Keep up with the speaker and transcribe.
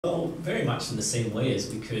Well, very much in the same way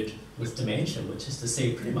as we could with dementia, which is to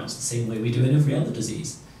say pretty much the same way we do in every other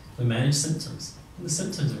disease. We manage symptoms, and the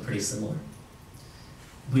symptoms are pretty similar.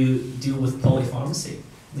 We deal with polypharmacy.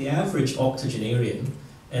 The average octogenarian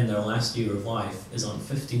in their last year of life is on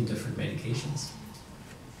 15 different medications.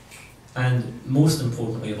 And most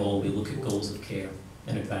importantly of all, we look at goals of care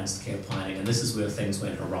and advanced care planning, and this is where things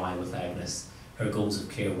went awry with Agnes. Her goals of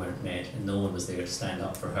care weren't met, and no one was there to stand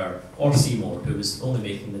up for her, or Seymour, who was only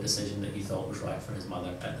making the decision that he thought was right for his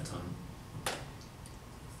mother at the time.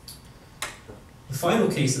 The final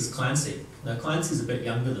case is Clancy. Now, Clancy's a bit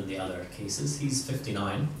younger than the other cases. He's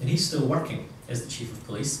 59, and he's still working as the chief of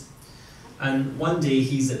police. And one day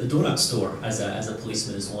he's at the donut store, as a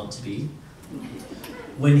policeman is wont to be,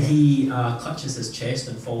 when he clutches his chest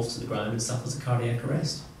and falls to the ground and suffers a cardiac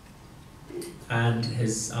arrest. And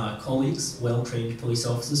his colleagues, well-trained police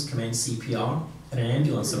officers, commence CPR, and an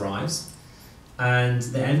ambulance arrives, and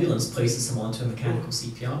the ambulance places him onto a mechanical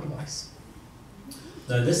CPR device.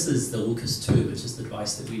 Now, this is the Locus 2, which is the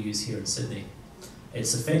device that we use here in Sydney.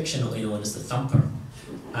 It's affectionately known as the Thumper,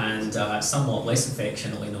 and somewhat less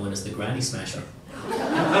affectionately known as the Granny Smasher.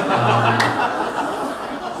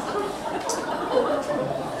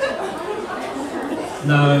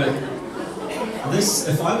 Now,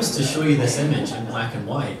 if I was to show you this image in black and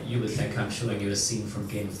white, you would think I'm showing you a scene from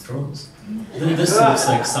Game of Thrones. This looks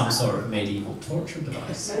like some sort of medieval torture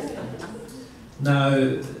device.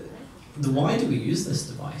 Now, why do we use this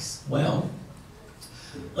device? Well,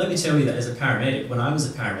 let me tell you that as a paramedic, when I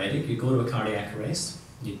was a paramedic, you'd go to a cardiac arrest,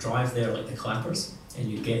 you'd drive there like the clappers,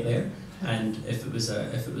 and you'd get there, and if it was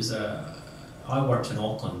I worked in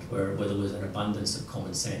Auckland where there was an abundance of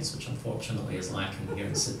common sense, which unfortunately is lacking here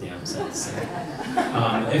in Sydney, I'm sad to say.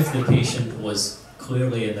 If the patient was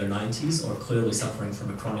clearly in their 90s or clearly suffering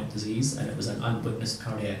from a chronic disease and it was an unwitnessed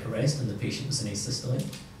cardiac arrest and the patient was in asystole,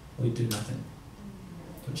 we'd do nothing,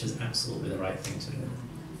 which is absolutely the right thing to do.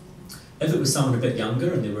 If it was someone a bit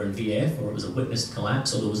younger and they were in VF, or it was a witnessed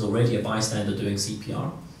collapse, or there was already a bystander doing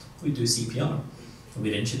CPR, we'd do CPR. And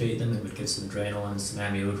we'd intubate them and we'd give some adrenaline, some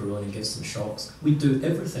amiodarone, and give some shocks. We'd do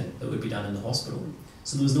everything that would be done in the hospital.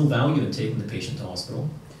 So there was no value in taking the patient to hospital.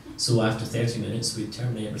 So after 30 minutes, we'd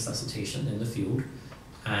terminate resuscitation in the field,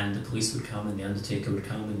 and the police would come and the undertaker would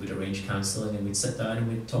come and we'd arrange counselling, and we'd sit down and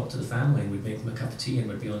we'd talk to the family and we'd make them a cup of tea and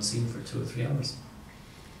we'd be on scene for 2 or 3 hours.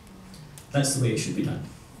 That's the way it should be done.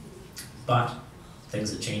 But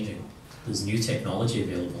things are changing. There's new technology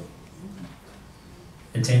available.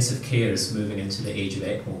 Intensive care is moving into the age of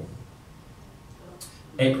ECMO.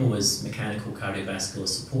 ECMO is mechanical cardiovascular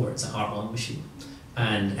support. It's a heart-lung machine.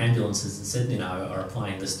 And ambulances in Sydney now are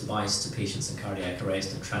applying this device to patients in cardiac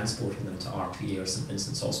arrest and transporting them to RPAH or St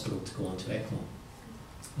Vincent's Hospital to go onto ECMO.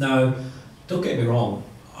 Now, don't get me wrong,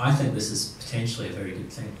 I think this is potentially a very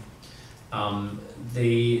good thing.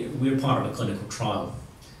 We're part of a clinical trial,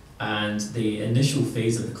 and the initial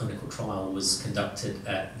phase of the clinical trial was conducted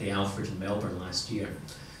at the Alfred in Melbourne last year.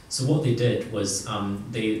 So what they did was,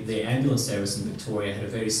 the ambulance service in Victoria had a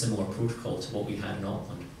very similar protocol to what we had in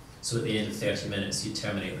Auckland. So at the end of 30 minutes, you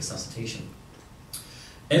terminate resuscitation.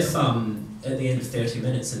 If, at the end of 30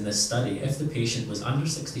 minutes in this study, if the patient was under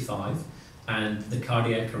 65 and the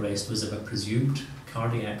cardiac arrest was of a presumed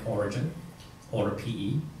cardiac origin, or a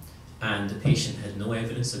PE, and the patient had no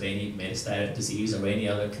evidence of any metastatic disease or any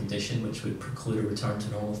other condition which would preclude a return to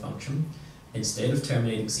normal function, instead of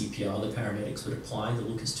terminating CPR, the paramedics would apply the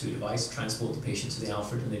Locus 2 device, transport the patient to the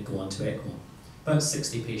Alfred, and they'd go on to ECMO. About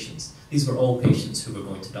 60 patients. These were all patients who were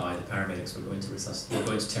going to die. The paramedics were going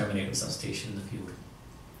to terminate resuscitation in the field.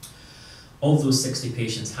 Of those 60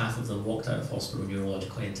 patients, half of them walked out of hospital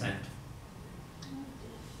neurologically intact.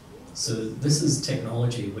 So this is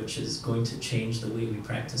technology which is going to change the way we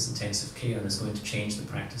practice intensive care, and is going to change the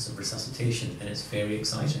practice of resuscitation, and it's very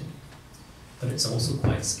exciting. But it's also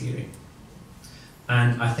quite scary.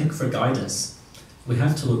 And I think for guidance, we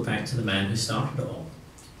have to look back to the man who started it all.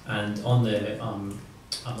 And on the, I'm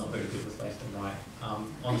not very good with left and right, on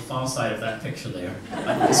the far side of that picture there,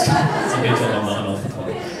 it's a good job I'm not an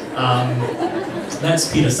orthopod. That's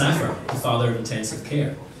Peter Safar, the father of intensive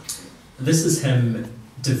care. This is him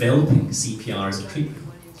developing CPR as a treatment.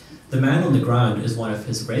 The man on the ground is one of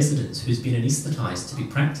his residents who's been anaesthetised to be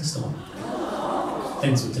practised on.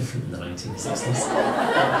 Things were different in the 1960s.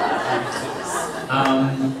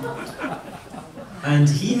 And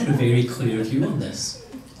he had a very clear view on this,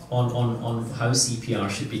 on how CPR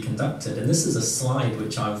should be conducted. And this is a slide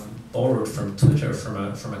which I've borrowed from Twitter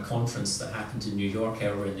from a conference that happened in New York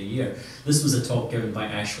earlier in the year. This was a talk given by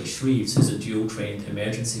Ashley Shreves, who's a dual-trained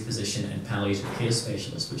emergency physician and palliative care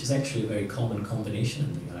specialist, which is actually a very common combination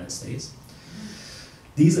in the United States.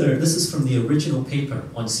 This is from the original paper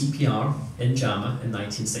on CPR in JAMA in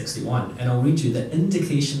 1961, and I'll read you the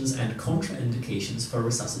indications and contraindications for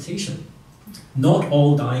resuscitation. Not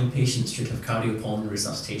all dying patients should have cardiopulmonary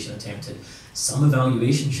resuscitation attempted. Some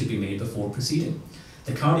evaluation should be made before proceeding.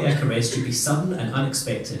 The cardiac arrest should be sudden and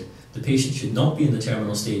unexpected. The patient should not be in the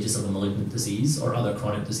terminal stages of a malignant disease or other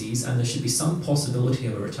chronic disease, and there should be some possibility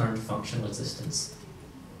of a return to functional existence.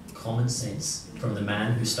 Common sense from the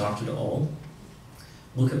man who started it all.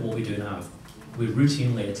 Look at what we do now. We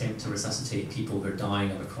routinely attempt to resuscitate people who are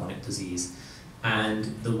dying of a chronic disease. And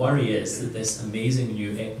the worry is that this amazing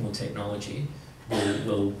new ECMO technology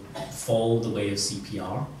will follow the way of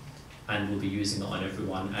CPR, and we'll be using it on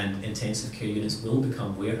everyone, and intensive care units will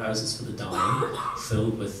become warehouses for the dying,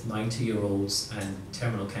 filled with 90-year-olds and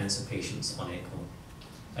terminal cancer patients on ECMO.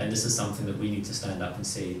 And this is something that we need to stand up and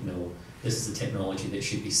say, no, this is a technology that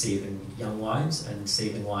should be saving young lives and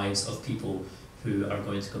saving lives of people who are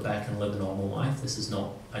going to go back and live a normal life. This is not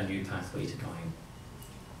a new pathway to dying.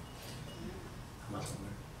 How much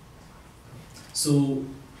longer? So,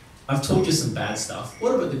 I've told you some bad stuff.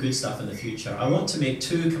 What about the good stuff in the future? I want to make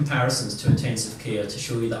two comparisons to intensive care to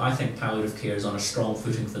show you that I think palliative care is on a strong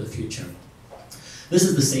footing for the future. This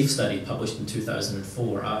is the SAFE study published in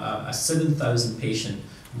 2004, a 7,000 patient,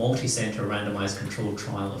 multi-centre randomised controlled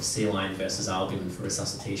trial of saline versus albumin for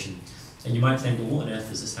resuscitation. And you might think, well, what on earth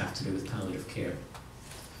does this have to do with palliative care?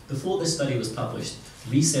 Before this study was published,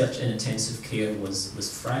 research in intensive care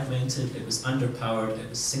was fragmented, it was underpowered, it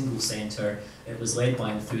was single-centre, it was led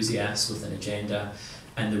by enthusiasts with an agenda,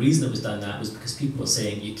 and the reason it was done that was because people were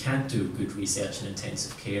saying you can't do good research in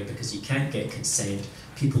intensive care because you can't get consent,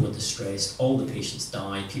 people are distressed, all the patients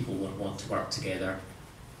die, people won't want to work together.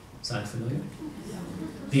 Sound familiar?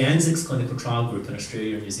 The ANZIC's clinical trial group in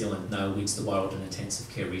Australia and New Zealand now leads the world in intensive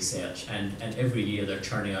care research, and every year they're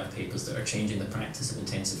churning out papers that are changing the practice of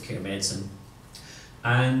intensive care medicine.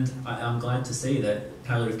 And I'm glad to say that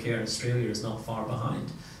palliative care in Australia is not far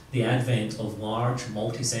behind. The advent of large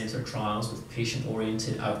multi-centre trials with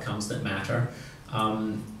patient-oriented outcomes that matter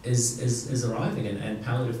is arriving, and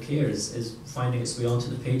palliative care is finding its way onto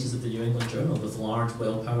the pages of the New England Journal with large,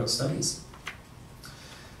 well-powered studies.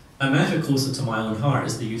 A matter closer to my own heart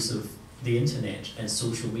is the use of the internet and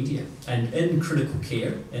social media. And in critical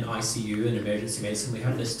care, in ICU and emergency medicine, we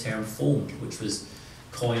have this term phoned, which was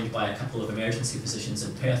coined by a couple of emergency physicians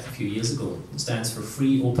in Perth a few years ago. It stands for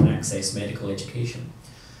Free Open Access Medical Education.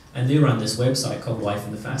 And they run this website called Life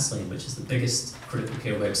in the Fast Lane, which is the biggest critical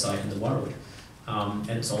care website in the world. And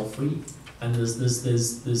it's all free. And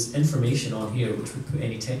there's information on here which would put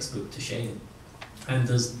any textbook to shame. And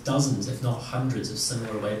there's dozens, if not hundreds, of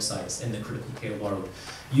similar websites in the critical care world.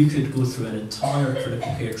 You could go through an entire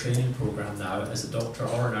critical care training program now as a doctor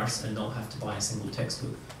or a nurse and not have to buy a single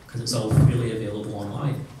textbook, because it's all freely available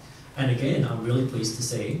online. And again, I'm really pleased to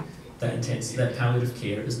say that palliative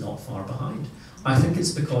care is not far behind. I think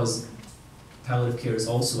it's because palliative care is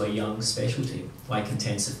also a young specialty, like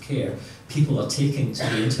intensive care. People are taking to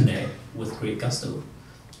the internet with great gusto.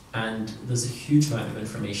 And there's a huge amount of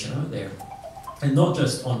information out there. And not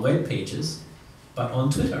just on web pages, but on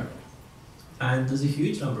Twitter. And there's a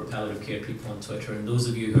huge number of palliative care people on Twitter, and those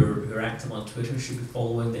of you who are active on Twitter should be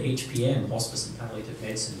following the HPM, Hospice and Palliative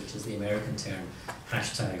Medicine, which is the American term,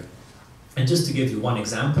 hashtag. And just to give you one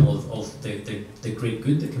example of the great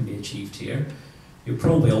good that can be achieved here, you're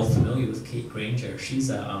probably all familiar with Kate Granger. She's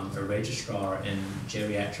a registrar in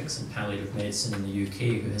geriatrics and palliative medicine in the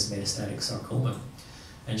UK who has metastatic sarcoma.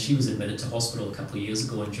 And she was admitted to hospital a couple of years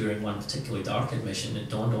ago, and during one particularly dark admission, it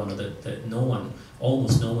dawned on her that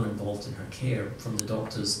almost no one involved in her care, from the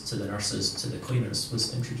doctors to the nurses to the cleaners,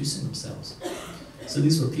 was introducing themselves. So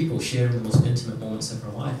these were people sharing the most intimate moments of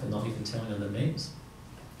her life and not even telling her their names.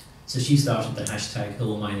 So she started the hashtag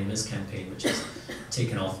Hello My Name Is campaign, which has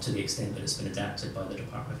taken off to the extent that it's been adapted by the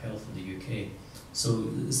Department of Health in the UK. So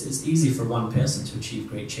it's easy for one person to achieve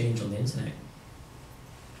great change on the internet.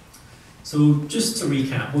 So just to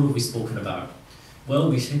recap, what have we spoken about? Well,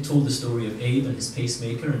 we told the story of Abe and his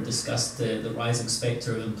pacemaker and discussed the rising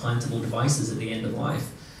spectre of implantable devices at the end of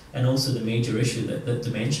life, and also the major issue that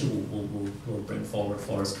dementia will bring forward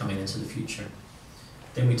for us coming into the future.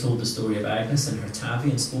 Then we told the story of Agnes and her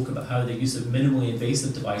TAVI and spoke about how the use of minimally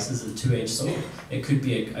invasive devices is a two-edged sword. It could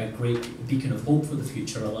be a great beacon of hope for the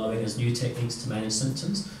future, allowing us new techniques to manage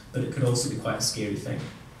symptoms, but it could also be quite a scary thing.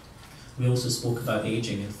 We also spoke about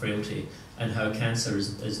ageing and frailty, and how cancer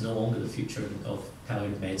is no longer the future of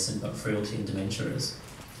palliative medicine, but frailty and dementia is.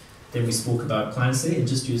 Then we spoke about Clancy and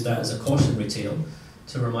just used that as a cautionary tale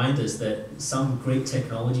to remind us that some great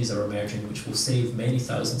technologies are emerging which will save many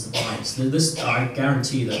thousands of lives. I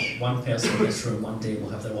guarantee that one person in this room one day will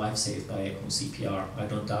have their life saved by ECMO CPR. I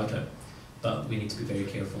don't doubt it, but we need to be very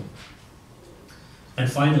careful.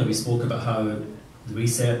 And finally, we spoke about how the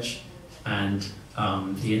research and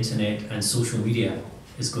the internet and social media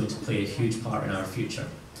is going to play a huge part in our future.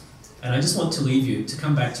 And I just want to leave you, to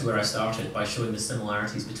come back to where I started by showing the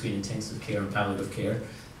similarities between intensive care and palliative care.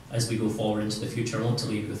 As we go forward into the future, I want to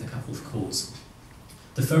leave you with a couple of quotes.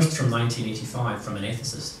 The first from 1985 from an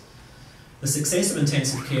ethicist. The success of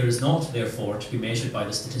intensive care is not, therefore, to be measured by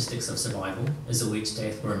the statistics of survival, as though each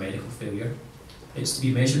death were a medical failure. It's to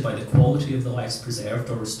be measured by the quality of the lives preserved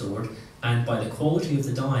or restored, and by the quality of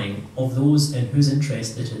the dying of those in whose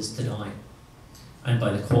interest it is to die, and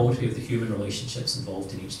by the quality of the human relationships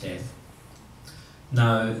involved in each death.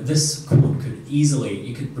 Now, this quote could easily,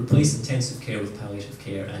 you could replace intensive care with palliative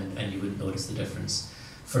care and you wouldn't notice the difference.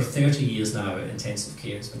 For 30 years now, intensive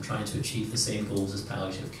care has been trying to achieve the same goals as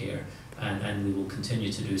palliative care, and we will continue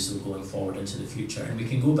to do so going forward into the future. And we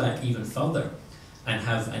can go back even further and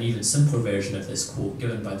have an even simpler version of this quote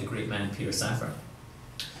given by the great man Peter Safar,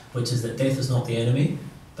 which is that death is not the enemy,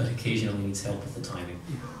 but occasionally needs help with the timing.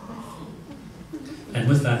 And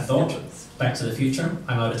with that thought, back to the future.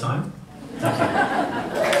 I'm out of time. Thank you.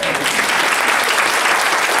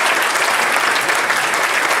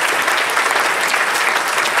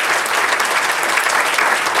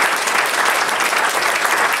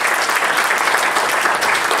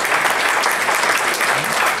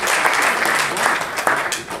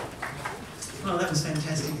 Well, that was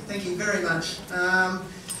fantastic. Thank you very much.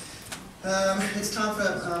 It's time for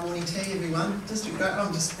morning tea, everyone.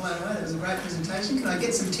 I'm just blown away. That was a great presentation. Can I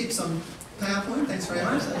get some tips on PowerPoint? Thanks very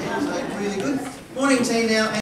much. That was really good. Morning tea now.